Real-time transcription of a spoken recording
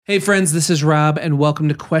Hey friends, this is Rob and welcome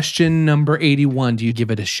to question number 81. Do you give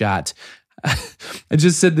it a shot? I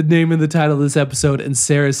just said the name and the title of this episode and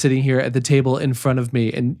Sarah's sitting here at the table in front of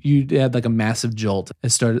me and you had like a massive jolt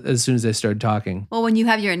as soon as I started talking. Well, when you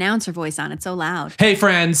have your announcer voice on, it's so loud. Hey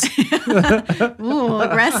friends. Ooh,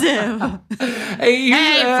 aggressive. Hey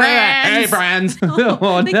friends. Hey friends.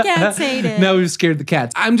 Oh, the cats hate it. No, we've scared the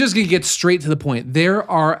cats. I'm just going to get straight to the point. There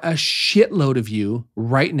are a shitload of you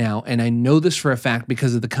right now, and I know this for a fact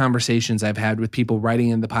because of the conversations I've had with people writing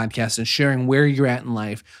in the podcast and sharing where you're at in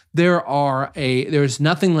life. There's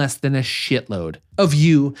nothing less than a shitload of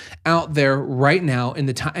you out there right now in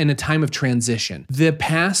a time of transition. The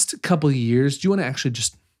past couple of years, do you want to actually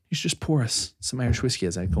just pour us some Irish whiskey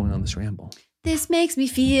as I go on this ramble? This makes me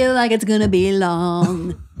feel like it's gonna be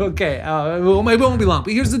long. Okay, it won't be long,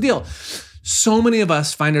 but here's the deal. So many of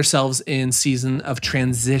us find ourselves in season of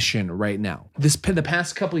transition right now. The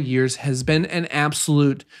past couple of years has been an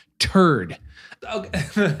absolute turd.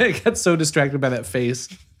 Okay. I got so distracted by that face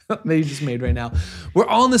that you just made right now. We're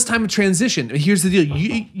all in this time of transition. Here's the deal.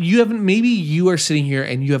 Maybe you are sitting here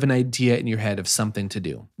and you have an idea in your head of something to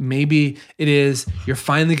do. Maybe it is you're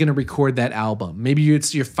finally going to record that album. Maybe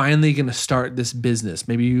you're finally going to start this business.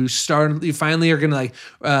 Maybe you finally are going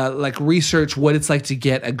to like research what it's like to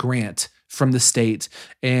get a grant from the state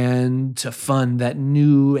and to fund that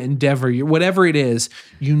new endeavor. Whatever it is,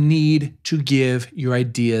 you need to give your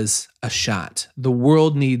ideas a shot. The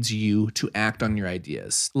world needs you to act on your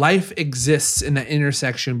ideas. Life exists in that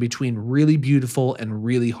intersection between really beautiful and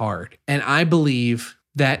really hard. And I believe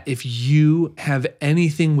that if you have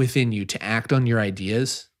anything within you to act on your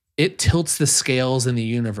ideas, it tilts the scales in the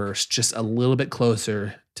universe just a little bit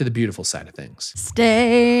closer to the beautiful side of things.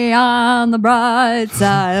 Stay on the bright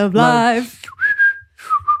side of life.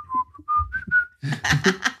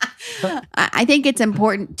 I think it's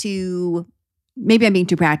important to, maybe I'm being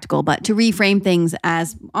too practical, but to reframe things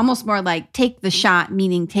as almost more like take the shot,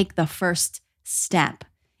 meaning take the first step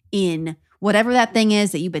in whatever that thing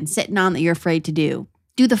is that you've been sitting on that you're afraid to do.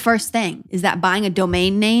 Do the first thing. Is that buying a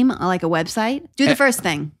domain name like a website? Do the first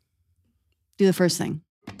thing. Do the first thing.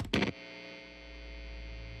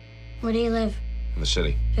 Where do you live? In the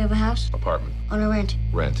city. Do you have a house? Apartment. Own or rent?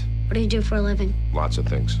 Rent. What do you do for a living? Lots of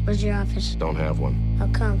things. Where's your office? Don't have one. How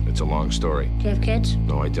come? It's a long story. Do you have kids?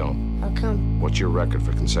 No, I don't. How come? What's your record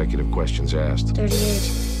for consecutive questions asked? 38.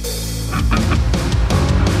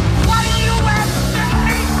 What do you have to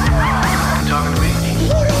say? Talking to me?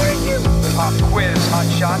 What are you? Pop quiz, hot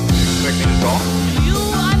shot. You expect me to talk? Do you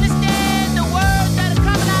understand the words that are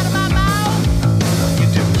coming out of my mouth? You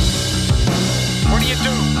do. What do you do?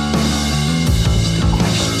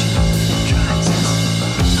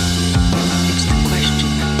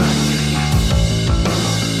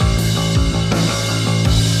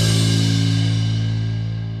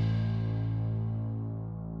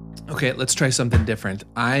 Okay, let's try something different.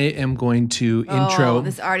 I am going to intro. Oh,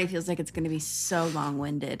 this already feels like it's going to be so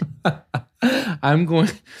long-winded. I'm going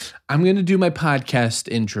to do my podcast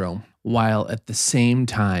intro while at the same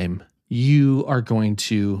time you are going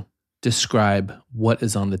to describe what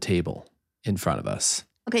is on the table in front of us.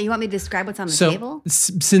 Okay, you want me to describe what's on the table?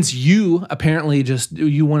 Since you apparently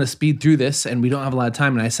you want to speed through this and we don't have a lot of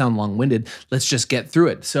time and I sound long-winded, let's just get through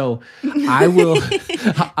it. So I will,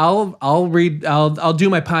 I'll do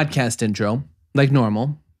my podcast intro like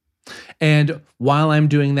normal. And while I'm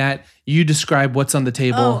doing that, you describe what's on the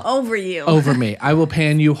table. Oh, over you. Over me. I will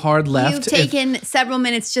pan you hard left. You've taken several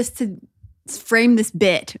minutes just to frame this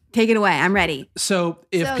bit. Take it away. I'm ready. So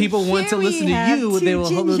people want to listen to you, they'll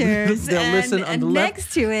listen on the left.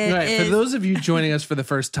 Next to it Right. is... For those of you joining us for the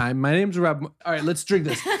first time, my name's Rob. All right, let's drink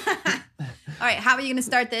this. All right, how are you going to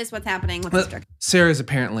start this? What's happening? What's the structure? Sarah's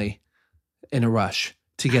apparently in a rush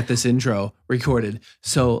to get this intro recorded.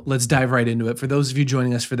 So let's dive right into it. For those of you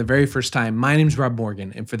joining us for the very first time, my name's Rob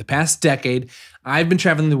Morgan. And for the past decade, I've been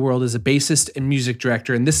traveling the world as a bassist and music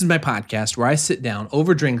director. And this is my podcast where I sit down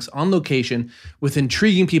over drinks on location with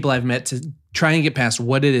intriguing people I've met to try and get past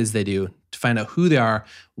what it is they do, to find out who they are,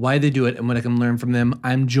 why they do it, and what I can learn from them.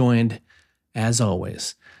 I'm joined, as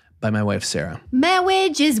always, by my wife, Sarah.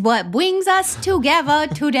 Marriage is what brings us together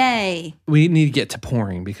today. We need to get to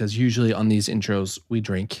pouring because usually on these intros, we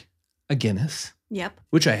drink a Guinness. Yep.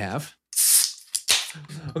 Which I have.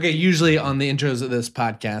 Okay, usually on the intros of this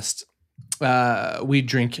podcast, we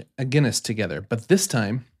drink a Guinness together. But this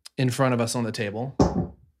time, in front of us on the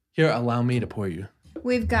table, here, allow me to pour you.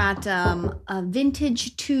 We've got a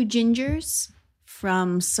vintage Two Gingers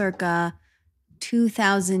from circa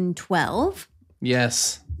 2012.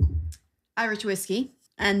 Yes. Irish whiskey.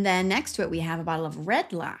 And then next to it, we have a bottle of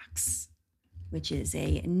Red Locks, which is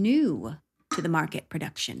a new to the market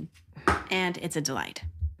production. And it's a delight.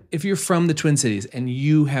 If you're from the Twin Cities and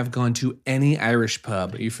you have gone to any Irish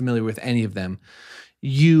pub, you're familiar with any of them,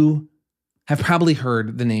 you have probably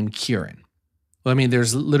heard the name Kieran. Well, I mean,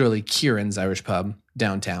 there's literally Kieran's Irish pub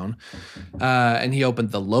downtown. And he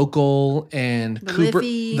opened the Local and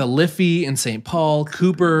the Liffey in St. Paul,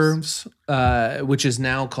 Cooper's, which is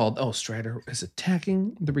now called, Strider is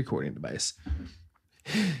attacking the recording device.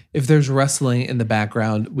 If there's rustling in the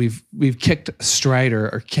background, we've kicked Strider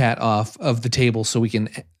or Cat off of the table so we can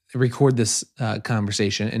record this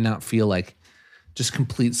conversation and not feel like just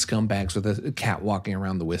complete scumbags with a cat walking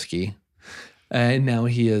around the whiskey. And now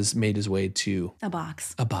he has made his way to a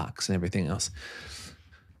box and everything else.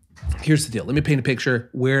 Here's the deal. Let me paint a picture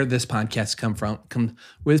where this podcast come from.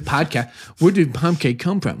 Where did Pancake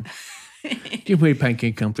come from? Where did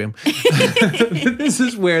Pancake come from? This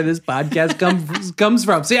is where this podcast comes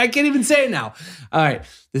from. See, I can't even say it now. All right.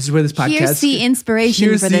 This is where this podcast... Here's the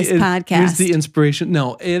inspiration for this podcast. Here's the inspiration.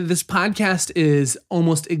 No, this podcast is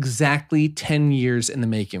almost exactly 10 years in the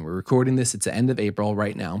making. We're recording this. It's the end of April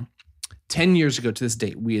right now. 10 years ago to this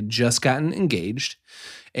date, we had just gotten engaged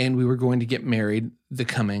and we were going to get married the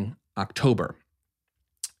coming October.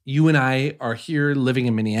 You and I are here living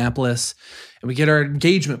in Minneapolis and we get our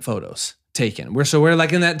engagement photos taken. We're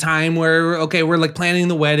like in that time where, we're like planning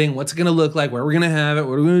the wedding. What's it going to look like? Where we're going to have it?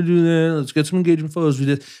 What are we going to do there? Let's get some engagement photos.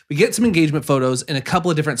 We get some engagement photos in a couple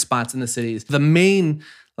of different spots in the cities. The main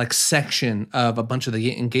like section of a bunch of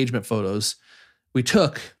the engagement photos we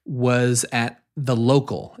took was at the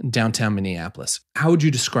Local in downtown Minneapolis. How would you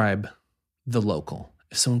describe the Local?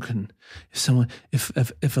 If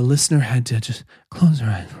a listener had to just close their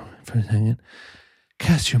eyes for a second,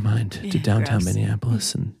 cast your mind to downtown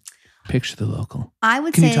Minneapolis and picture the Local.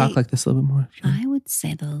 Can you talk like this a little bit more? I would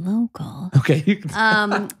say the Local. Okay. You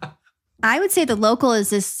can I would say the Local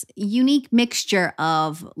is this unique mixture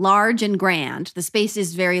of large and grand. The space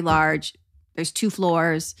is very large. There's 2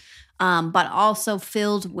 floors. But also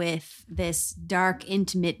filled with this dark,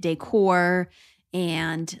 intimate decor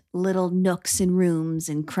and little nooks and rooms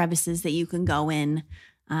and crevices that you can go in.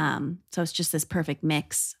 So it's just this perfect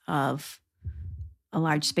mix of a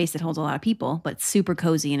large space that holds a lot of people, but super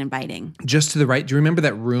cozy and inviting. Just to the right, do you remember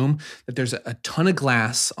that room that there's a ton of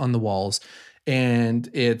glass on the walls and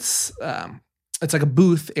it's like a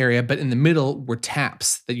booth area, but in the middle were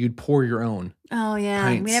taps that you'd pour your own. Oh, yeah.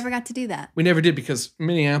 pints. We never got to do that. We never did because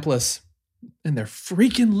Minneapolis and their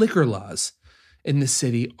freaking liquor laws in the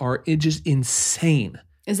city are just insane.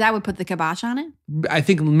 Is that what put the kibosh on it? I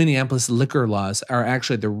think Minneapolis liquor laws are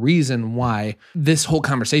actually the reason why this whole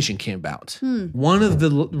conversation came about. One of the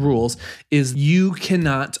rules is you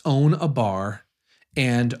cannot own a bar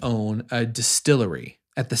and own a distillery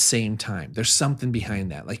at the same time. There's something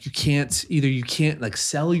behind that. Like you can't like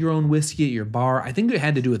sell your own whiskey at your bar. I think it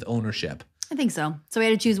had to do with ownership. I think so. So we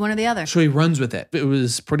had to choose one or the other. So he runs with it. It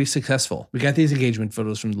was pretty successful. We got these engagement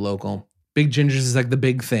photos from the Local. Big Gingers is like the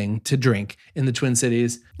big thing to drink in the Twin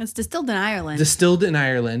Cities. It's distilled in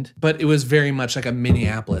Ireland. But it was very much like a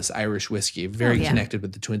Minneapolis Irish whiskey, very connected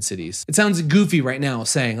with the Twin Cities. It sounds goofy right now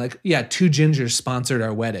saying like, 2 gingers sponsored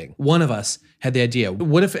our wedding. One of us had the idea.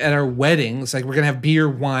 What if at our wedding, it's like we're gonna have beer,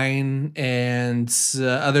 wine, and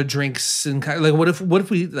other drinks, and like what if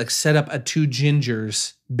we like set up a 2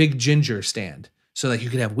 gingers big ginger stand? So like you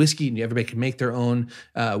could have whiskey and everybody could make their own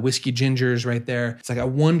whiskey gingers right there. It's like I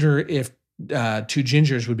wonder if 2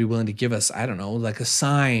 gingers would be willing to give us, I don't know, like a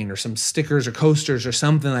sign or some stickers or coasters or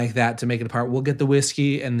something like that to make it apart. We'll get the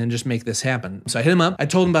whiskey and then just make this happen. So I hit him up. I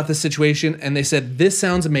told him about this situation and they said, this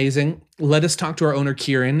sounds amazing. Let us talk to our owner,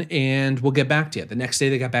 Kieran, and we'll get back to you. The next day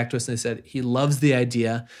they got back to us and they said, he loves the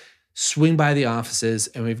idea. Swing by the offices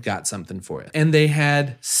and we've got something for you. And they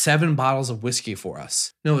had 7 bottles of whiskey for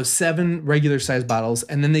us. No, it was 7 regular sized bottles.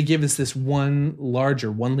 And then they gave us this one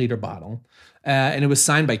larger 1 liter bottle. And it was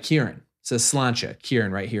signed by Kieran. It says Sláinte,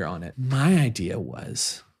 Kieran right here on it. My idea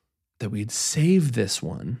was that we'd save this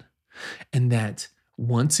one and that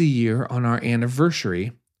once a year on our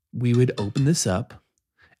anniversary, we would open this up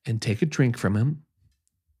and take a drink from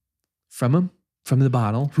the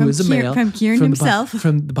bottle, who is a male. From Kieran himself.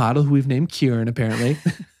 From the bottle who we've named Kieran, apparently.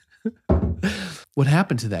 What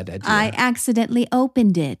happened to that idea? I accidentally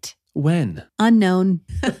opened it. When? Unknown.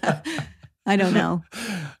 I don't know.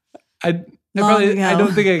 I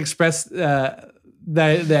don't think I expressed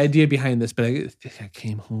the idea behind this, but I think I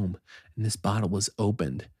came home and this bottle was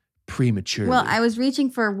opened prematurely. Well, I was reaching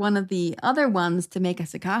for one of the other ones to make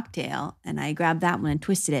us a cocktail, and I grabbed that one and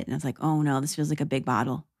twisted it, and I was like, oh no, this feels like a big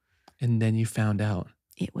bottle. And then you found out.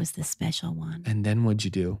 It was the special one. And then what'd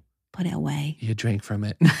you do? Put it away. You drank from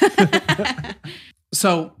it.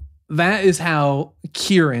 So that is how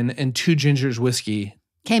Kieran and Two Gingers Whiskey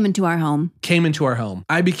Came into our home. came into our home.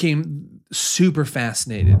 I became super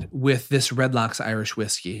fascinated with this Redlocks Irish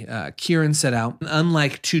whiskey. Kieran set out,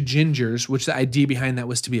 unlike Two Gingers, which the idea behind that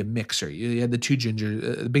was to be a mixer. You had the two ginger,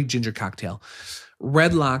 the big ginger cocktail.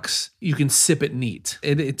 Redlocks, you can sip it neat.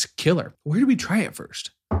 It's killer. Where did we try it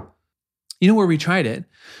first? You know where we tried it?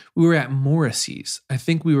 We were at Morrissey's. I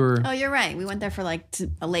think we were. Oh, you're right. We went there for like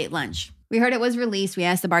a late lunch. We heard it was released. We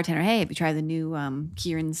asked the bartender, hey, have you tried the new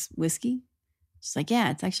Kieran's whiskey? She's like, yeah,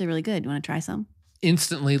 it's actually really good. You want to try some?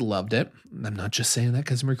 Instantly loved it. I'm not just saying that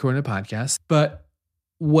because I'm recording a podcast, but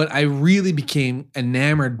what I really became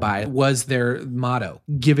enamored by was their motto,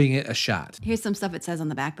 giving it a shot. Here's some stuff it says on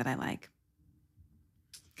the back that I like.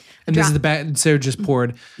 And this is the back. Sarah just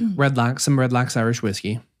poured some Redlocks Irish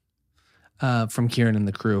whiskey from Kieran and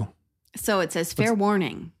the crew. So it says, fair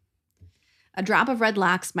warning. A drop of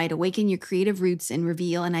Redlocks might awaken your creative roots and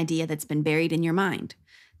reveal an idea that's been buried in your mind.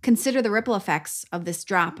 Consider the ripple effects of this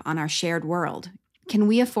drop on our shared world. Can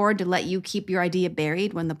we afford to let you keep your idea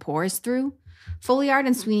buried when the pour is through? Folliard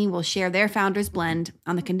and Sweeney will share their founder's blend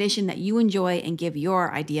on the condition that you enjoy and give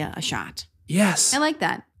your idea a shot. Yes. I like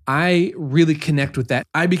that. I really connect with that.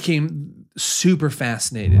 I became super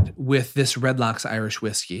fascinated with this Redlocks Irish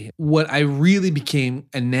whiskey. What I really became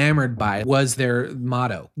enamored by was their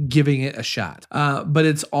motto, giving it a shot. But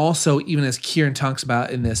it's also, even as Kieran talks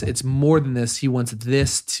about in this, it's more than this. He wants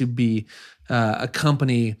this to be a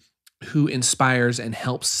company who inspires and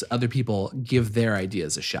helps other people give their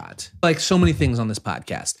ideas a shot. Like so many things on this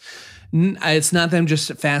podcast. It's not that I'm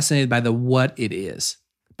just fascinated by the what it is,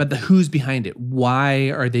 but the who's behind it. Why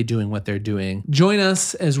are they doing what they're doing? Join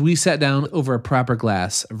us as we sat down over a proper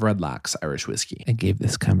glass of Redlocks Irish whiskey and gave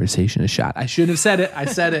this conversation a shot. I shouldn't have said it. I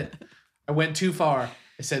said it. I went too far.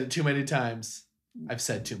 I said it too many times. I've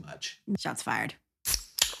said too much. Shots fired.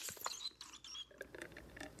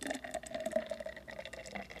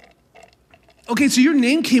 Okay, so your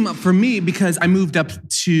name came up for me because I moved up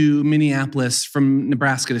to Minneapolis from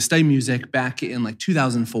Nebraska to study music back in like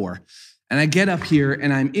 2004. And I get up here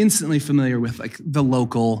and I'm instantly familiar with like the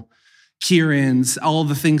local Kieran's, all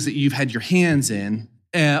the things that you've had your hands in.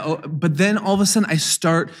 But then all of a sudden I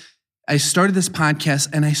started this podcast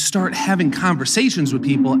and I start having conversations with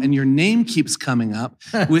people and your name keeps coming up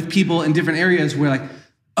with people in different areas where like,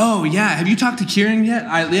 oh yeah, have you talked to Kieran yet?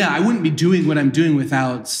 I wouldn't be doing what I'm doing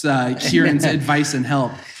without Kieran's advice and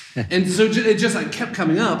help. And so it just like kept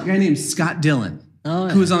coming up. A guy named Scott Dillon.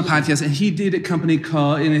 Who was on the podcast, and he did a company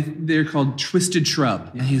they're called Twisted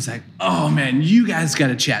Shrub. And he's like, oh man, you guys got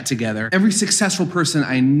to chat together. Every successful person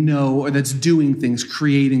I know or that's doing things,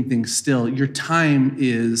 creating things still, your time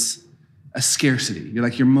is a scarcity. You're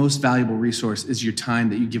like, your most valuable resource is your time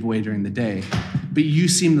that you give away during the day. But you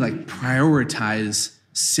seem to like prioritize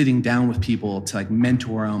sitting down with people to like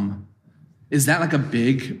mentor them. Is that like a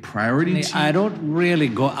big priority to you? I don't really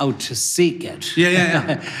go out to seek it.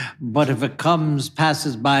 Yeah. But if it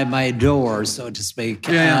passes by my door, so to speak,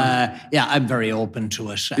 I'm very open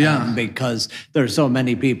to it. Because there's so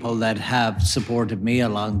many people that have supported me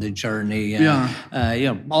along the journey.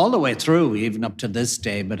 All the way through, even up to this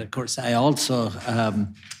day. But of course, I also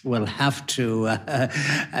will have to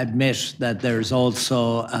admit that there's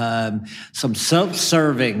also some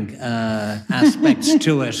self-serving aspects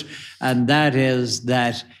to it. And that is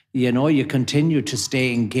that, you continue to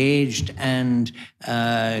stay engaged and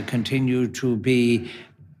continue to be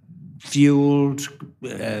fueled,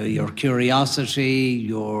 your curiosity,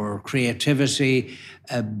 your creativity,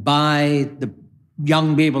 by the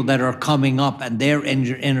young people that are coming up and their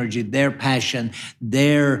energy, their passion,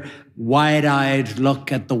 their wide-eyed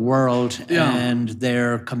look at the world and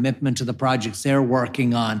their commitment to the projects they're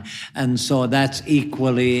working on. And so that's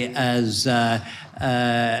equally as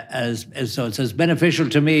it's as beneficial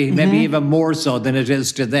to me, maybe even more so than it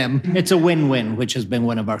is to them. It's a win-win, which has been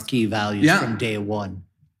one of our key values from day one.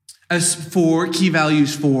 As for key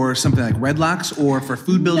values for something like Redlocks or for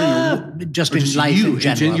food building? Just in life in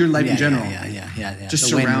general. Your life in general. Yeah. Just the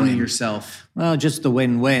surrounding win-win. yourself. Well, just the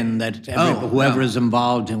win-win that whoever is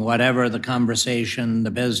involved in whatever, the conversation,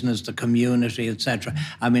 the business, the community, etc.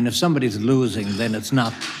 I mean, if somebody's losing, then it's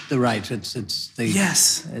not the right.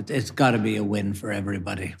 It's got to be a win for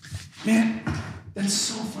everybody. Man, that's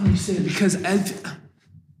so funny you say it because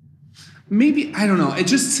maybe, I don't know,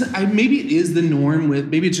 maybe it is the norm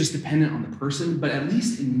maybe it's just dependent on the person, but at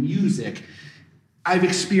least in music, I've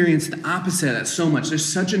experienced the opposite of that so much. There's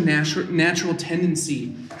such a natural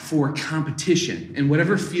tendency for competition in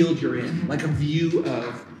whatever field you're in, like a view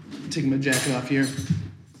of, taking my jacket off here,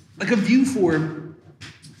 like a view for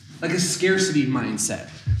like a scarcity mindset.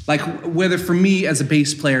 Like whether for me as a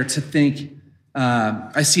bass player to think,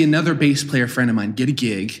 I see another bass player friend of mine get a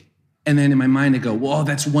gig, and then in my mind I go, well,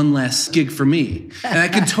 that's one less gig for me. And I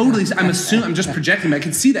can totally, I'm just projecting, but I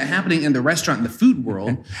can see that happening in the restaurant and the food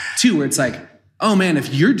world too, where it's like, oh man,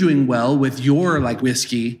 if you're doing well with your like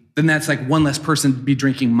whiskey, then that's like one less person to be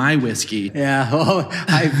drinking my whiskey. Yeah, well,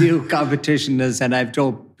 I view competition as, and I've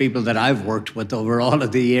told people that I've worked with over all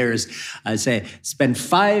of the years, I say, spend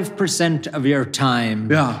 5% of your time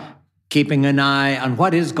keeping an eye on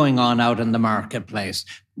what is going on out in the marketplace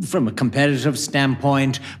from a competitive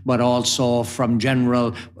standpoint, but also from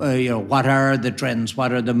general, what are the trends,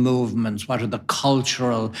 what are the movements, what are the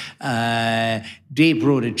cultural,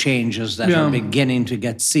 deep-rooted changes that are beginning to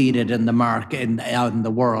get seeded in the market, out in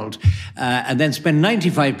the world, and then spend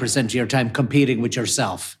 95% of your time competing with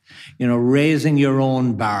yourself. Raising your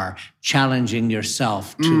own bar, challenging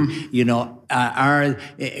yourself to,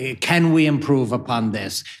 can we improve upon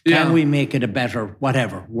this? Can we make it a better,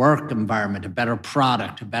 whatever, work environment, a better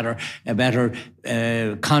product, a better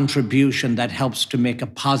contribution that helps to make a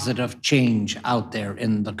positive change out there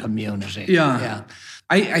in the community? Yeah.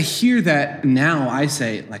 I hear that now. I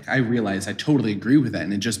say, like, I realize I totally agree with that,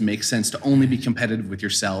 and it just makes sense to only be competitive with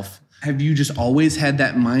yourself. Have you just always had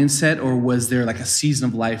that mindset, or was there like a season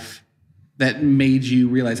of life that made you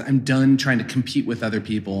realize I'm done trying to compete with other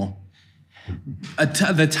people?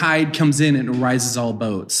 The tide comes in and it rises all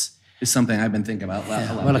boats is something I've been thinking about a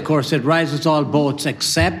lot. Well, of course, it rises all boats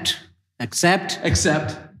except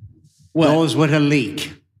those with a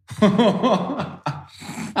leak.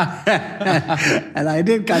 And I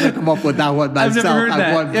did kind of come up with that one myself. I've never heard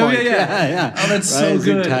that. One point. Yeah. Oh, that's so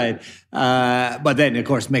good. Tide. But then, of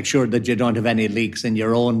course, make sure that you don't have any leaks in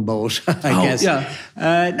your own boat, I guess. Yeah.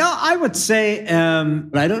 No, I would say,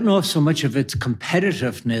 I don't know if so much of it's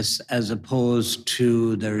competitiveness as opposed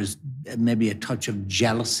to there's maybe a touch of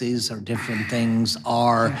jealousies or different things,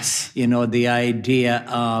 or, the idea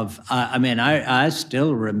of, I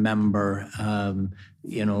still remember,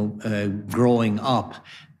 growing up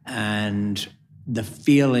and the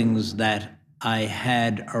feelings that I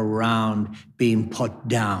had around being put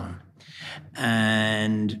down.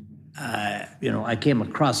 And, I came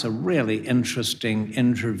across a really interesting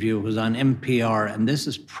interview. It was on NPR, and this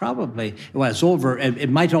is probably, it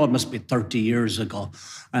might almost be 30 years ago.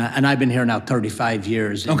 And I've been here now 35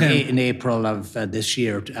 years, in April of this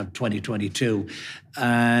year, of 2022.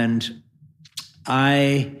 And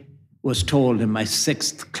I was told in my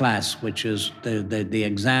 6th class, which is the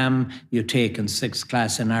exam you take in 6th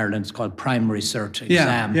class in Ireland, it's called primary cert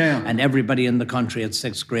exam. And everybody in the country at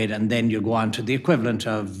 6th grade, and then you go on to the equivalent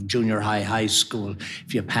of junior high school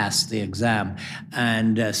if you pass the exam.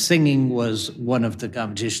 And singing was one of the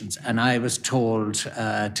competitions. And I was told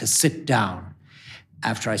to sit down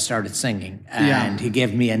after I started singing. And he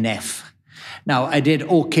gave me an F. Now, I did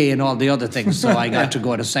okay in all the other things, so I got to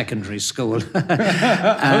go to secondary school.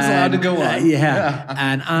 I was allowed to go on.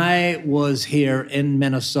 And I was here in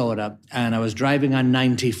Minnesota, and I was driving on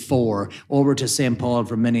 94 over to St. Paul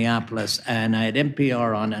from Minneapolis, and I had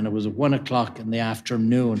NPR on, and it was 1 o'clock in the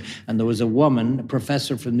afternoon, and there was a woman, a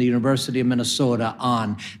professor from the University of Minnesota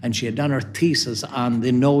on, and she had done her thesis on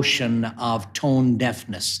the notion of tone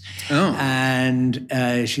deafness. And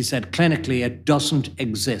she said, clinically, it doesn't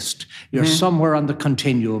exist. You're somewhere on the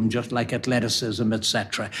continuum, just like athleticism,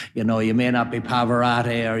 etc. You may not be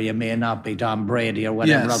Pavarotti, or you may not be Tom Brady, or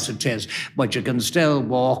whatever else it is, but you can still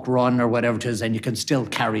walk, run, or whatever it is, and you can still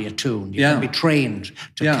carry a tune. You can be trained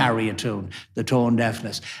to carry a tune, the tone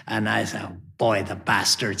deafness. And I thought, boy, the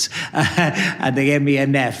bastards. And they gave me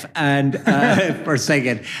an F for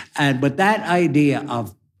singing. But that idea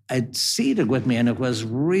of, it seeded with me, and it was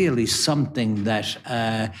really something that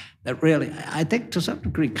really, I think to some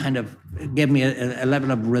degree, kind of gave me a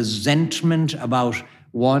level of resentment about,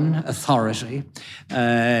 1, authority,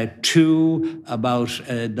 2, about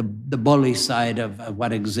the bully side of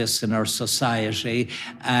what exists in our society,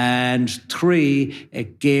 and 3,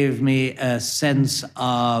 it gave me a sense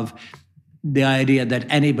of the idea that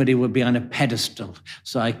anybody would be on a pedestal.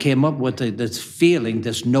 So I came up with this feeling,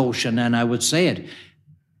 this notion, and I would say it,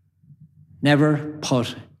 never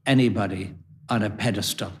put anybody on a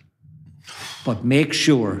pedestal, but make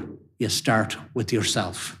sure you start with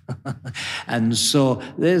yourself. And so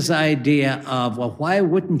this idea of, well, why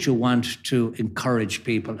wouldn't you want to encourage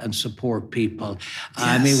people and support people?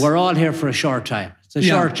 I mean, we're all here for a short time. It's a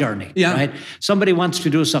short journey, right? Somebody wants to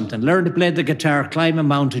do something, learn to play the guitar, climb a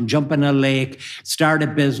mountain, jump in a lake, start a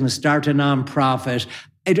business, start a nonprofit.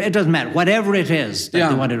 It doesn't matter. Whatever it is that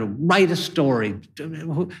they want to do, write a story.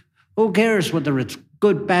 Who cares whether it's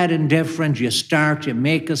good, bad, indifferent. You start, you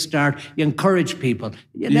make a start, you encourage people.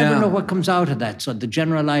 You never know what comes out of that. So the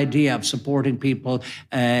general idea of supporting people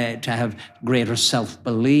to have greater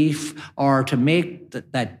self-belief or to make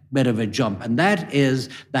that bit of a jump. And that is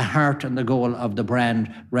the heart and the goal of the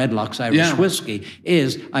brand Redlocks Irish Whiskey,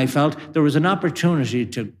 is I felt there was an opportunity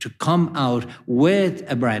to come out with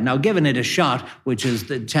a brand. Now, giving it a shot, which is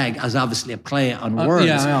the tag, as obviously a play on words,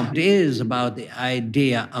 it is about the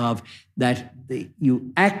idea of that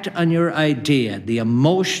you act on your idea. The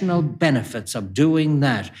emotional benefits of doing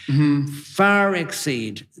that far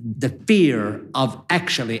exceed the fear of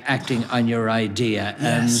actually acting on your idea. Yes.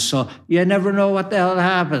 And so you never know what the hell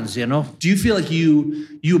happens, you know? Do you feel like you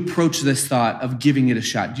approach this thought of giving it a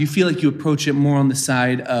shot? Do you feel like you approach it more on the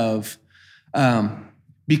side of,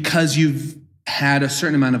 because you've had a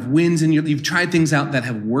certain amount of wins and you've tried things out that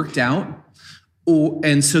have worked out,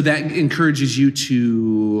 and so that encourages you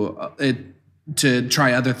to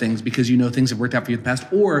try other things because you know things have worked out for you in the past?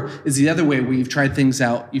 Or is the other way where you've tried things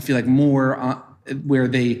out, you feel like more where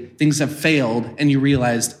things have failed and you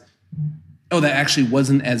realized, oh, that actually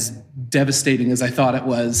wasn't as devastating as I thought it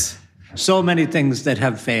was? So many things that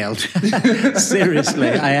have failed. Seriously,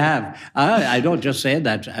 I have. I don't just say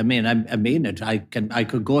that. I mean it. I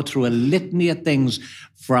could go through a litany of things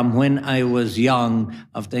from when I was young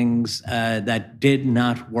of things that did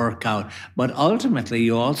not work out. But ultimately,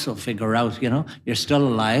 you also figure out, you're still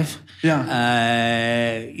alive.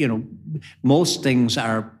 Yeah. Most things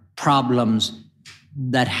are problems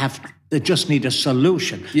that just need a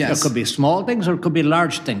solution. Yes. There could be small things or it could be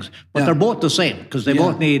large things, but they're both the same because they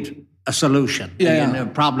both need a solution, a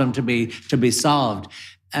problem to be solved.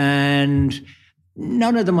 And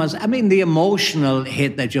none of them was, the emotional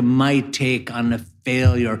hit that you might take on a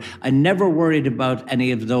failure, I never worried about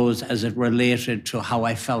any of those as it related to how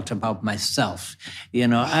I felt about myself.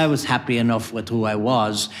 I was happy enough with who I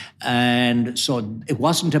was. And so it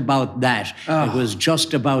wasn't about that. It was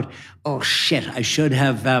just about, oh shit, I should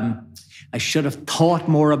have thought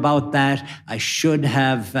more about that. I should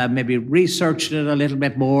have maybe researched it a little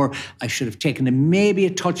bit more. I should have taken maybe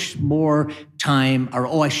a touch more time, or,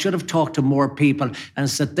 I should have talked to more people. And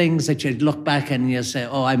it's the things that you look back and you say,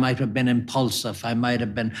 I might have been impulsive. I might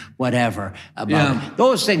have been whatever about it.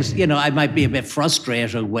 Those things, I might be a bit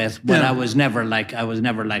frustrated with, but I was never like,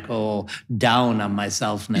 down on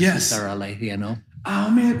myself necessarily, Oh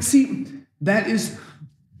man, see, that is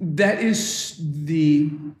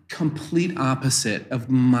the complete opposite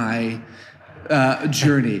of my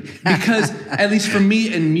journey. Because at least for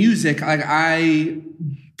me in music, like I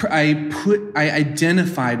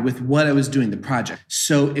identified with what I was doing, the project.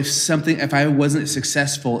 So if I wasn't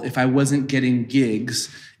successful, if I wasn't getting gigs,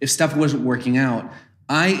 if stuff wasn't working out,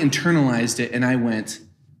 I internalized it and I went,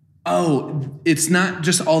 oh, it's not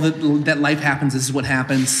just all that life happens. This is what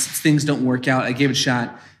happens. Things don't work out. I gave it a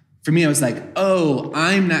shot. For me, I was like, oh,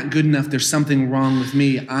 I'm not good enough. There's something wrong with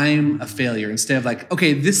me. I'm a failure. Instead of like,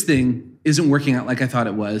 okay, this thing isn't working out like I thought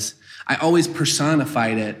it was. I always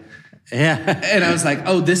personified it. Yeah. And I was like,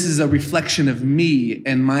 oh, this is a reflection of me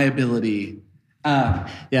and my ability.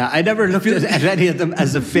 I never looked at any of them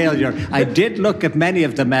as a failure. I did look at many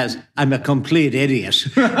of them as I'm a complete idiot.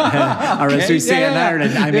 Or as we say in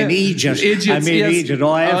Ireland, I'm an Egypt. Egypt.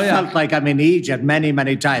 I felt like I'm in Egypt many,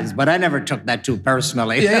 many times, but I never took that too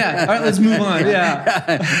personally. All right, let's move on.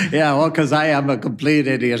 Because I am a complete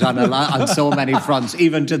idiot on so many fronts,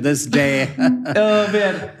 even to this day. Oh,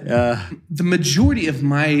 man. The majority of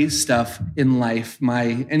my stuff in life,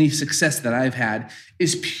 any success that I've had,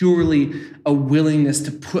 is purely a willingness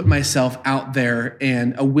to put myself out there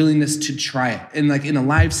and a willingness to try it. And like in a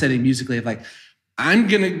live setting musically, of like, I'm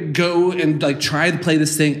going to go and like try to play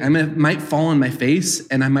this thing. Might fall on my face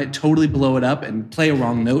and I might totally blow it up and play a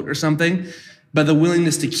wrong note or something. But the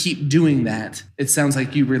willingness to keep doing that, it sounds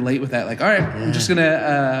like you relate with that. Like, all right, I'm just going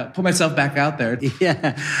to put myself back out there.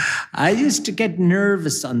 Yeah. I used to get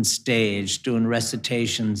nervous on stage doing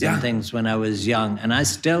recitations and things when I was young. And I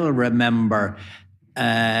still remember...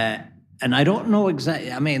 and I don't know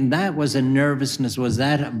exactly, that was a nervousness. Was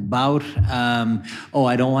that about,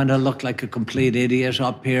 I don't want to look like a complete idiot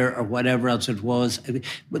up here or whatever else it was.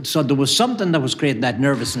 So there was something that was creating that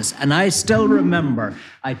nervousness. And I still remember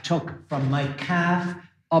I took from my calf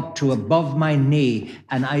up to above my knee,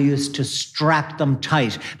 and I used to strap them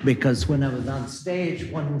tight because when I was on stage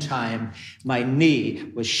one time, my knee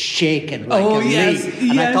was shaking like a leaf,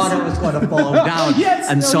 and I thought it was going to fall down.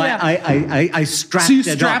 I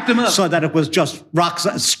strapped them up so that it was just rock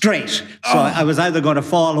straight. So I was either going to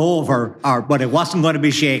fall over, but it wasn't going to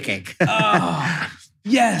be shaking.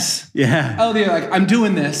 Yes. Yeah. Oh, they're like, I'm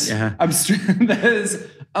doing this. Yeah. That is,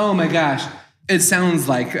 oh my gosh. it sounds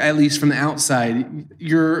like, at least from the outside,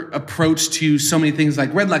 your approach to so many things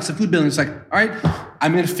like Redlocks and food building is like, all right,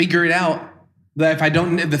 I'm going to figure it out. That if I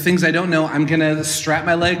don't, the things I don't know, I'm going to strap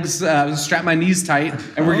my legs, strap my knees tight,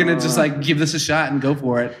 and we're going to just like give this a shot and go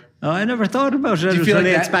for it. Oh, I never thought about it. Do you It feel like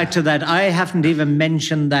relates that? back to that. I haven't even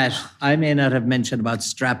mentioned that. I may not have mentioned about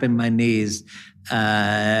strapping my knees, or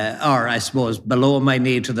I suppose below my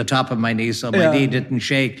knee to the top of my knee, so my knee didn't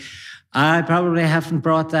shake. I probably haven't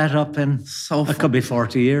brought that up in, it could be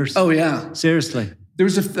 40 years. Oh, yeah. Seriously. There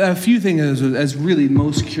was a few things I was really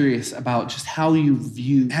most curious about, just how you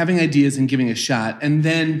view having ideas and giving a shot. And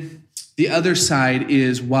then the other side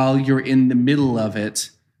is, while you're in the middle of it,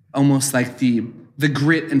 almost like the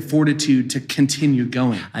grit and fortitude to continue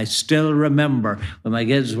going. I still remember when my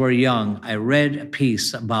kids were young, I read a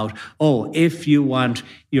piece about, if you want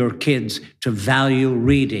your kids to value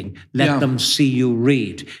reading, let them see you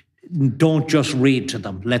read. Don't just read to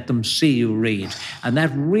them. Let them see you read. And that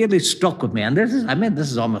really stuck with me. And this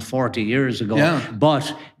is almost 40 years ago. Yeah.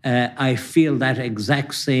 But I feel that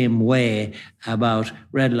exact same way about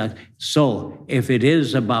Redlock. So if it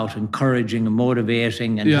is about encouraging and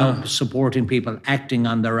motivating and help supporting people acting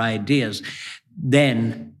on their ideas,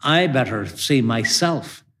 then I better see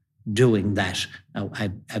myself doing that. Now,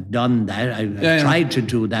 I've done that. I've tried to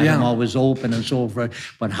do that. I'm always open and so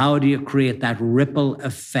forth. But how do you create that ripple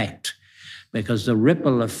effect? Because the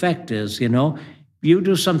ripple effect is, you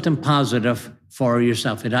do something positive for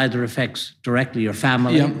yourself. It either affects directly your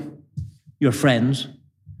family, your friends,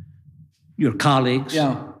 your colleagues,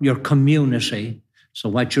 your community. So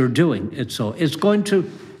what you're doing, it's going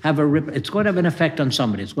to have it's going to have an effect on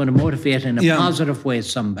somebody. It's going to motivate in a positive way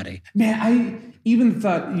somebody. Man, I even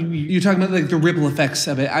thought you're talking about like the ripple effects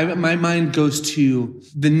of it. My mind goes to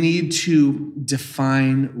the need to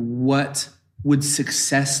define what would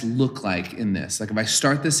success look like in this. Like if I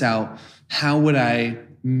start this out, how would I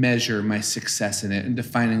measure my success in it, and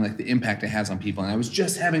defining like the impact it has on people. And I was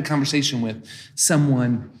just having a conversation with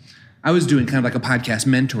someone. I was doing kind of like a podcast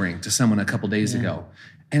mentoring to someone a couple days ago.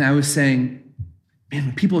 And I was saying, man,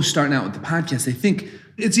 when people are starting out with the podcast, they think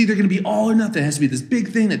it's either going to be all or nothing. It has to be this big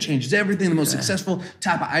thing that changes everything, the most successful,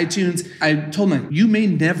 top of iTunes. I told them, you may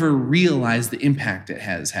never realize the impact it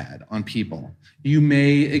has had on people.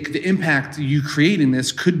 The impact you create in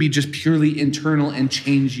this could be just purely internal and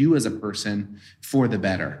change you as a person for the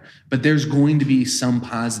better. But there's going to be some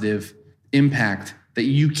positive impact that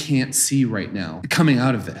you can't see right now coming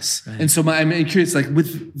out of this. Right. And so I'm curious, like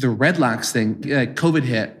with the Redlocks thing, COVID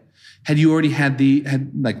hit. Had you already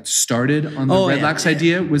started on the Redlocks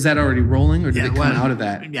idea? Was that already rolling, or did it come out of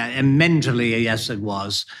that? Yeah, and mentally, yes, it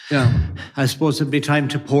was. Yeah. I suppose it'd be time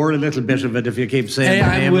to pour a little bit of it if you keep saying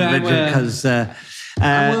because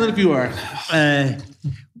I'm willing if you are.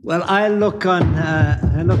 Well, I look on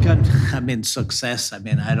success. I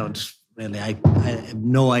don't really. I have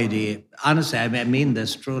no idea. Honestly, I mean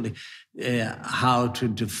this truly. How to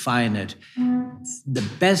define it. The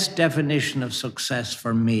best definition of success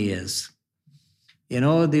for me is,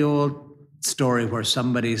 the old story where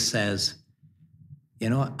somebody says,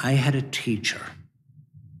 I had a teacher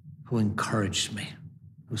who encouraged me,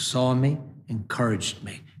 who saw me, encouraged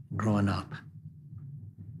me growing up.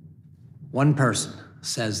 One person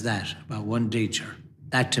says that about one teacher.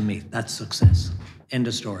 That to me, that's success. End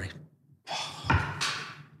of story.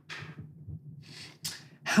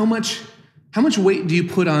 How much weight do you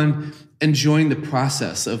put on enjoying the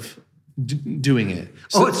process of doing it?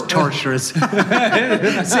 It's torturous.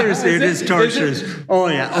 Seriously, it is torturous.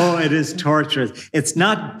 It is torturous. It's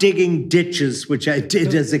not digging ditches, which I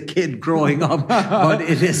did as a kid growing up, but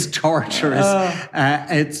it is torturous.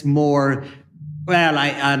 It's more... Well,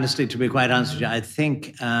 I honestly, to be quite honest with you, I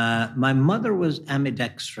think my mother was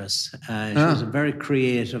ambidextrous. She was a very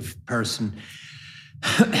creative person.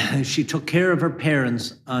 She took care of her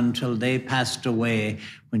parents until they passed away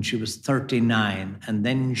when she was 39. And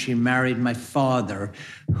then she married my father,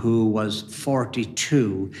 who was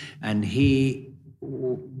 42. And he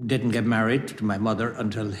didn't get married to my mother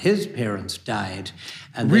until his parents died.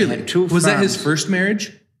 And really? They had two was farms. That his first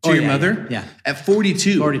marriage to your mother? Yeah. At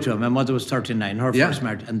 42? 42. My mother was 39, her first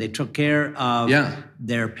marriage. And they took care of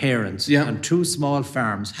their parents on two small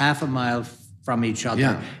farms, half a mile from each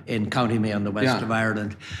other in County Mayo in the west of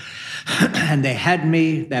Ireland. And they had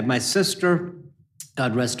me, they had my sister,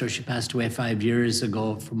 God rest her, she passed away 5 years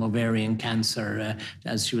ago from ovarian cancer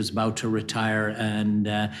as she was about to retire. And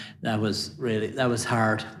that was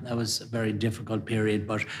hard. That was a very difficult period.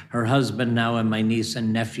 But her husband now and my niece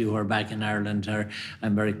and nephew who are back in Ireland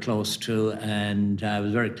I'm very close to. And I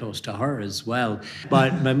was very close to her as well.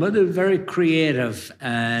 But my mother was very creative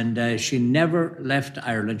and she never left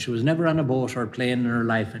Ireland. She was never on a boat or plane in her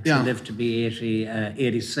life. And she lived to be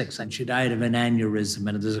 86 and she died of an aneurysm.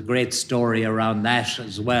 And there's a great story around that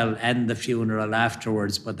as well, and the funeral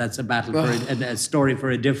afterwards. But that's a battle a story for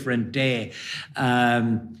a different day.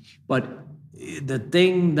 But the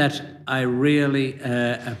thing that I really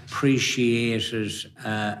appreciated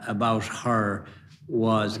about her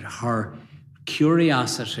was her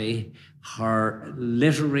curiosity, her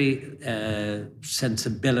literary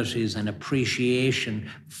sensibilities and appreciation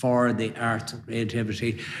for the arts and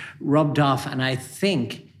creativity rubbed off. And I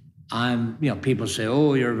think people say,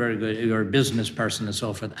 oh, you're very good, you're a business person and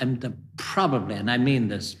so forth. Probably, and I mean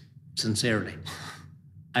this sincerely,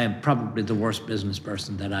 I am probably the worst business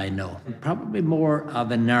person that I know. I'm probably more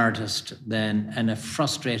of an artist and a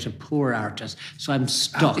frustrated, poor artist. So I'm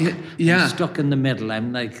stuck. I'm stuck in the middle.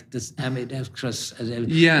 I'm like this ambidextrous. I'm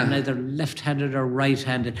neither left-handed or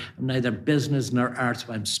right-handed. I'm neither business nor arts.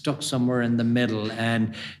 But I'm stuck somewhere in the middle.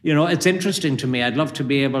 And, it's interesting to me. I'd love to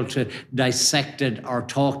be able to dissect it or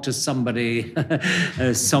talk to somebody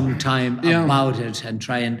sometime about it and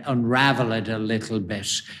try and unravel it a little bit.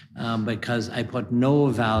 Because I put no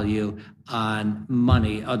value on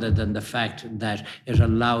money other than the fact that it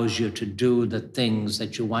allows you to do the things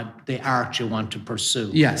that you want, the art you want to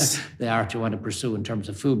pursue. Yes. The art you want to pursue in terms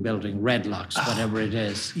of food building, Redlocks, whatever it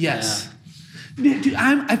is. Yes. Dude,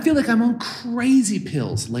 I feel like I'm on crazy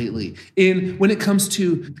pills lately when it comes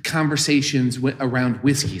to conversations around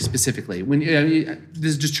whiskey specifically. When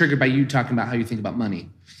this is just triggered by you talking about how you think about money.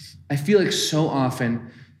 I feel like so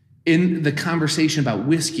often in the conversation about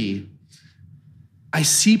whiskey, I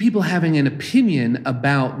see people having an opinion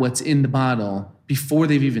about what's in the bottle before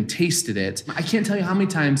they've even tasted it. I can't tell you how many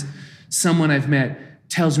times someone I've met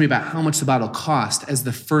tells me about how much the bottle cost as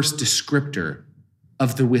the first descriptor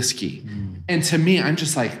of the whiskey. And to me, I'm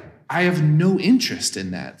just like, I have no interest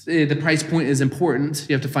in that. The price point is important.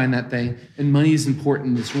 You have to find that thing. And money is important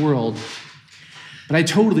in this world. But I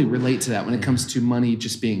totally relate to that when it comes to money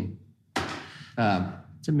just being...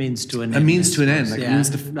 it's a means to an end. A means to an end.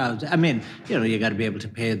 You got to be able to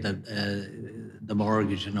pay the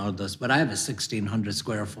mortgage and all this. But I have a 1,600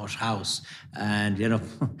 square foot house, and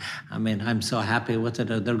I'm so happy with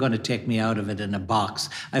it. They're going to take me out of it in a box.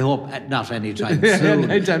 I hope not anytime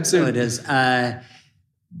soon. Anytime soon. So it is.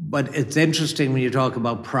 But it's interesting when you talk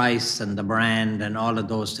about price and the brand and all of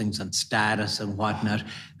those things and status and whatnot.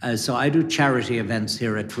 So I do charity events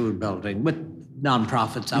here at Food Building with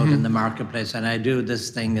nonprofits out in the marketplace, and I do this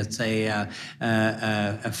thing. It's a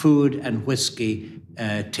food and whiskey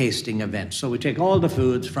tasting event. So we take all the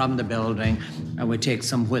foods from the building, and we take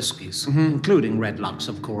some whiskeys, including Redlocks,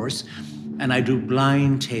 of course, and I do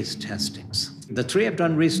blind taste testings. The 3 I've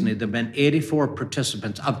done recently, there have been 84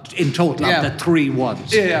 participants in total of the 3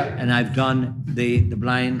 ones. And I've done the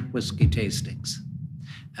blind whiskey tastings.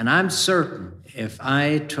 And I'm certain if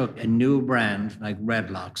I took a new brand like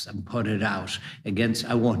Redlocks and put it out against,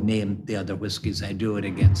 I won't name the other whiskeys I do it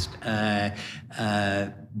against, but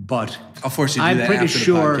I'll force you to do I'm that pretty after the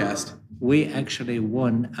sure podcast. We actually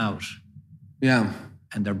won out. Yeah.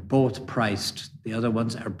 And they're both priced. The other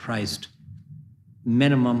ones are priced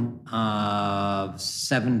minimum of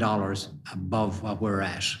 $7 above what we're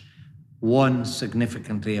at. One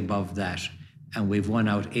significantly above that. And we've won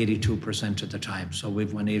out 82% of the time. So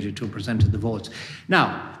we've won 82% of the votes.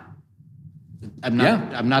 Now, I'm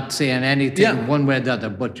not saying anything one way or the other,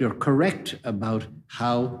 but you're correct about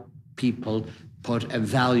how people put a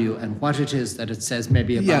value and what it is that it says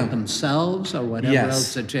maybe about themselves or whatever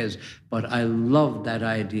else it is. But I love that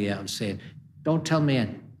idea of saying, don't tell me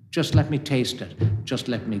anything. Just let me taste it. Just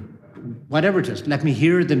let me, whatever it is, let me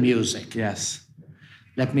hear the music. Yes.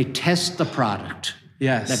 Let me test the product.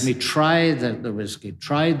 Yes. Let me try the whiskey,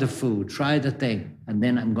 try the food, try the thing, and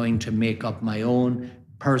then I'm going to make up my own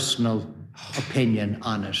personal opinion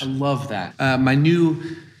on it. I love that. My new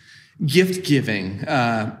gift giving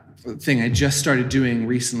thing I just started doing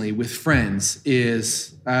recently with friends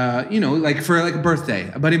is, like for a birthday.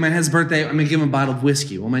 A buddy of mine has a birthday, I'm gonna give him a bottle of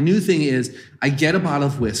whiskey. Well, my new thing is I get a bottle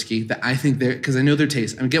of whiskey that I think because I know their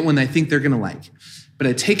taste, I'm gonna get one that I think they're gonna like. But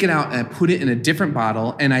I take it out and I put it in a different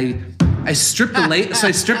bottle and I strip the label, so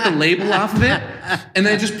I strip the label off of it, and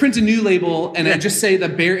then I just print a new label, and I just say the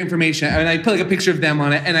bare information, and I put a picture of them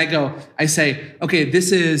on it, and I say, okay,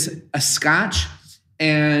 this is a Scotch,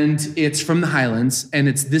 and it's from the Highlands, and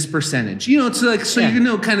it's this percentage. You know, it's like, so you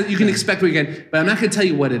know, kind of, you can expect what you get, but I'm not going to tell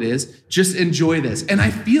you what it is. Just enjoy this. And I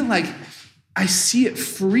feel like I see it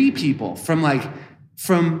free people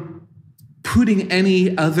from putting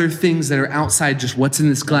any other things that are outside just what's in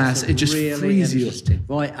this glass. It just really frees you. interesting.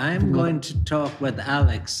 Boy, I'm going to talk with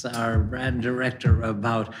Alex, our brand director,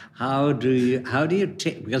 about how do you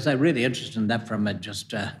take, because I'm really interested in that from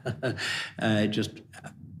just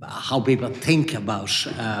how people think about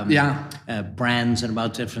brands and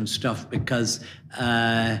about different stuff, because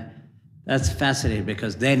that's fascinating,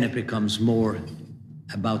 because then it becomes more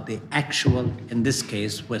about the actual, in this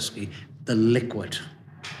case, whiskey, the liquid.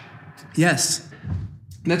 Yes.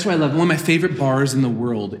 That's why I love, one of my favorite bars in the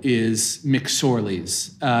world is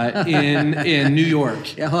McSorley's in New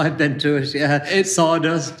York. Yeah, I've been to it. Yeah, it's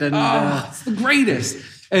sawdust and it's the greatest.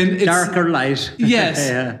 And it's darker light. Yes.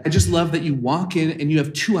 Yeah. I just love that you walk in and you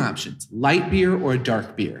have two options, light beer or a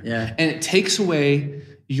dark beer. Yeah. And it takes away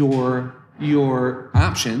your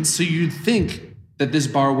options. So you'd think that this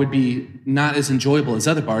bar would be not as enjoyable as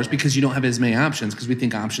other bars because you don't have as many options, because we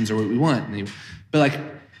think options are what we want. But like,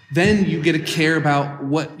 then you get to care about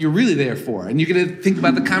what you're really there for. And you get to think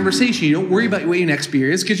about the conversation. You don't worry about what your next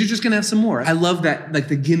beer is, because you're just going to have some more. I love that, like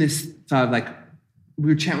the Guinness thought, like we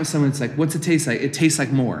were chatting with someone, it's like, what's it taste like? It tastes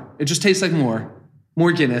like more. It just tastes like more.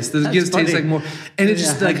 More Guinness. The Guinness tastes like more. And it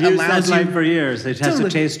just like allows that you. line for years. It has a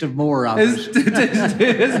taste of more of it. It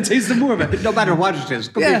has a taste of more of it. No matter what it is.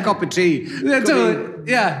 It could be a cup of tea. Yeah,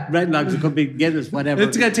 totally. Yeah. Red Logs, it could be Guinness, whatever.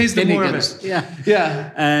 It's got to taste of more of Guinness. it. Yeah.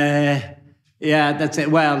 Yeah. Yeah, that's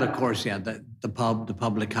it. Well, of course, yeah, the pub, the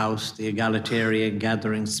public house, the egalitarian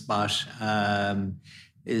gathering spot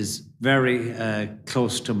is very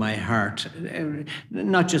close to my heart.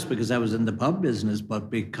 Not just because I was in the pub business,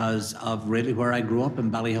 but because of really where I grew up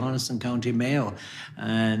in Ballyhonus in County Mayo.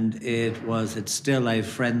 And it's still, I have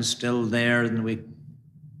friends still there, and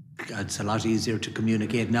it's a lot easier to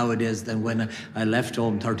communicate nowadays than when I left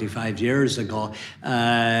home 35 years ago,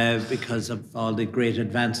 because of all the great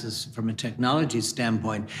advances from a technology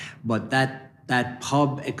standpoint. But that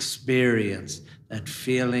pub experience, that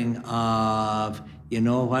feeling of, you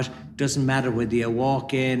know what, doesn't matter whether you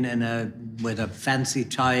walk in with a fancy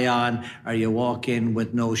tie on or you walk in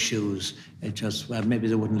with no shoes. It just, well, maybe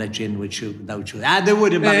they wouldn't let you in with shoes, without shoes. They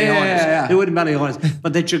would in Ballyhonus. They would in Ballyhonus.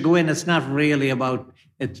 But that you go in, it's not really about,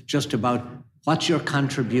 it's just about what's your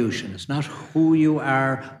contribution. It's not who you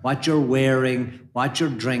are, what you're wearing, what you're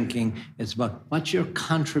drinking. It's about what's your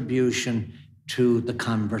contribution to the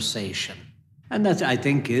conversation. And that, I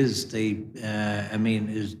think, is the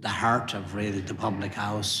heart of really the public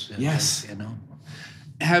house. Yes. You know.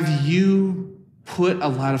 Have you put a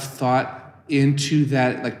lot of thought into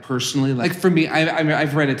that, like personally? Like for me,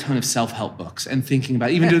 I've read a ton of self-help books, and thinking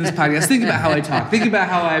about, even doing this podcast, thinking about how I talk, thinking about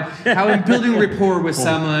how I'm building rapport with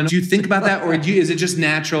someone. Do you think about that, or is it just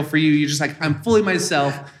natural for you? You're just like, I'm fully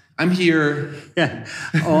myself. I'm here. Yeah.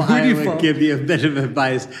 Oh, I would give you a bit of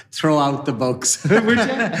advice. Throw out the books. Would you?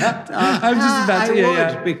 I'm just about to.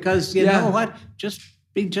 I would, because you know what? Just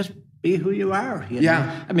be who you are. You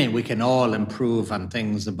know? I mean, we can all improve on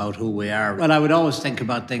things about who we are. But I would always think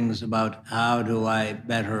about things about how do I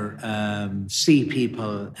better see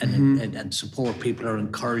people and support people or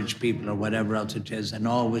encourage people or whatever else it is, and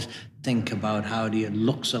always think about how do you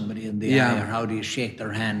look somebody in the eye, or how do you shake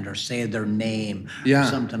their hand or say their name or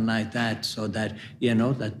something like that, so that, you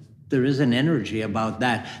know, that there is an energy about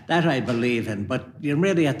that. That I believe in. But you're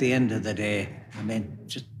really, at the end of the day, I mean,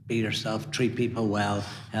 just be yourself, treat people well,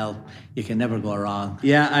 help. You can never go wrong.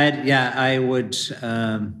 I would.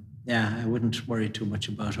 I wouldn't worry too much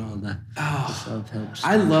about all that. The self-help stuff.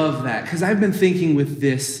 I love that, because I've been thinking with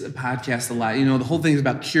this podcast a lot. You know, the whole thing is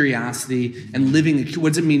about curiosity and living.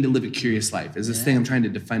 What does it mean to live a curious life? Is this thing I'm trying to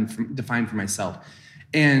define for myself,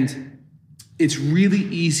 and it's really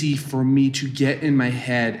easy for me to get in my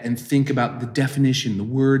head and think about the definition, the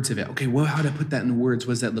words of it. Okay, well, how do I put that in the words?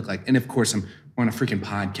 What does that look like? And of course, I'm on a freaking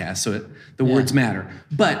podcast, so the words matter.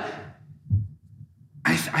 But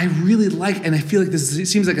I really like, and I feel like it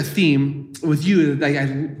seems like a theme with you. Like,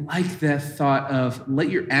 I like that thought of let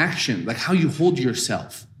your action, like how you hold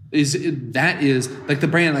yourself, that is like the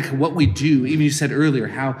brand, like what we do. Even you said earlier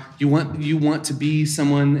how you want to be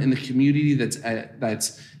someone in the community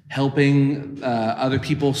that's helping other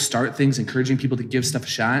people start things, encouraging people to give stuff a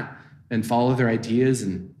shot and follow their ideas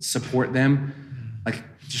and support them. Like,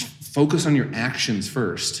 just focus on your actions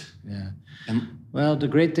first. Yeah. Well, the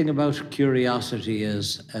great thing about curiosity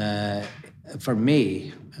is, for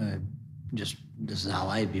me, just this is how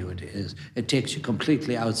I view it, is it takes you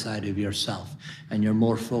completely outside of yourself and you're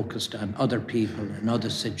more focused on other people and other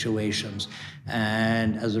situations.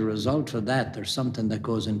 And as a result of that, there's something that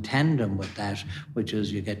goes in tandem with that, which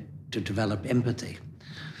is you get to develop empathy.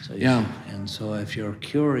 So and so if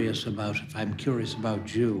I'm curious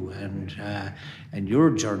about you and your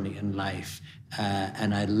journey in life,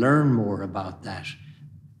 and I learn more about that,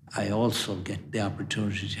 I also get the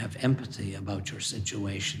opportunity to have empathy about your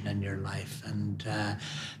situation and your life. And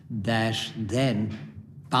that then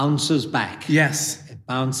bounces back. Yes. It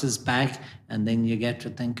bounces back, and then you get to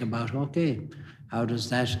think about, okay, how does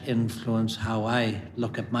that influence how I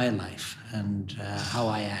look at my life and how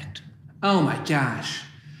I act? Oh my gosh.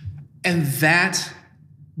 And that,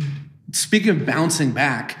 speaking of bouncing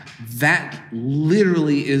back, that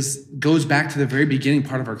literally goes back to the very beginning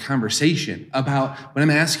part of our conversation about when I'm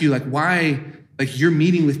asking you, like, why, like, you're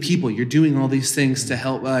meeting with people, you're doing all these things to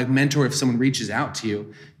help, like, mentor if someone reaches out to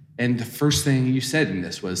you. And the first thing you said in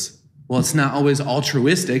this was, well, it's not always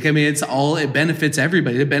altruistic. I mean, it benefits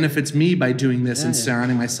everybody. It benefits me by doing this and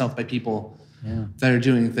surrounding myself by people that are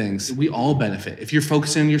doing things. We all benefit. If you're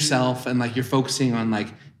focusing on yourself and, like, you're focusing on, like,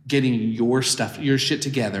 getting your shit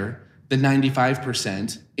together, the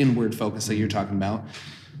 95% inward focus that you're talking about,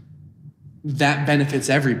 that benefits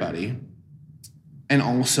everybody. And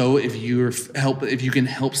also, if you can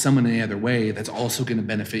help someone in any other way, that's also going to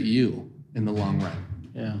benefit you in the long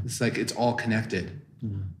run. Yeah, it's like it's all connected.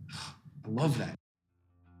 I love that.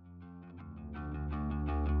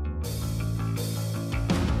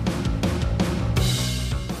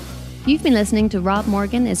 You've been listening to Rob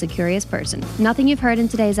Morgan is a Curious Person. Nothing you've heard in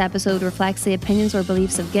today's episode reflects the opinions or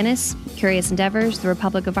beliefs of Guinness, Curious Endeavours, the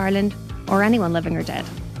Republic of Ireland, or anyone living or dead.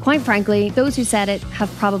 Quite frankly, those who said it have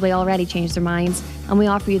probably already changed their minds, and we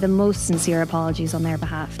offer you the most sincere apologies on their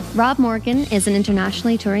behalf. Rob Morgan is an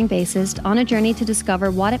internationally touring bassist on a journey to discover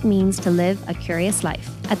what it means to live a curious life.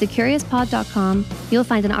 At thecuriouspod.com, you'll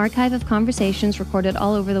find an archive of conversations recorded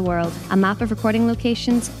all over the world, a map of recording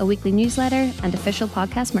locations, a weekly newsletter, and official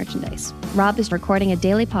podcast merchandise. Rob is recording a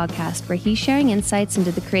daily podcast where he's sharing insights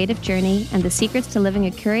into the creative journey and the secrets to living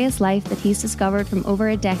a curious life that he's discovered from over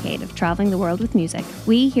a decade of traveling the world with music.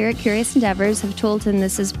 We here at Curious Endeavours have told him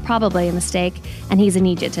this is probably a mistake and he's an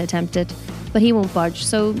idiot to attempt it, but he won't budge,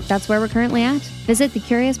 so that's where we're currently at. Visit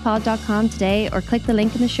thecuriouspod.com today or click the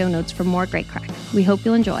link in the show notes for more great crack. We hope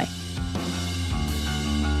you'll enjoy.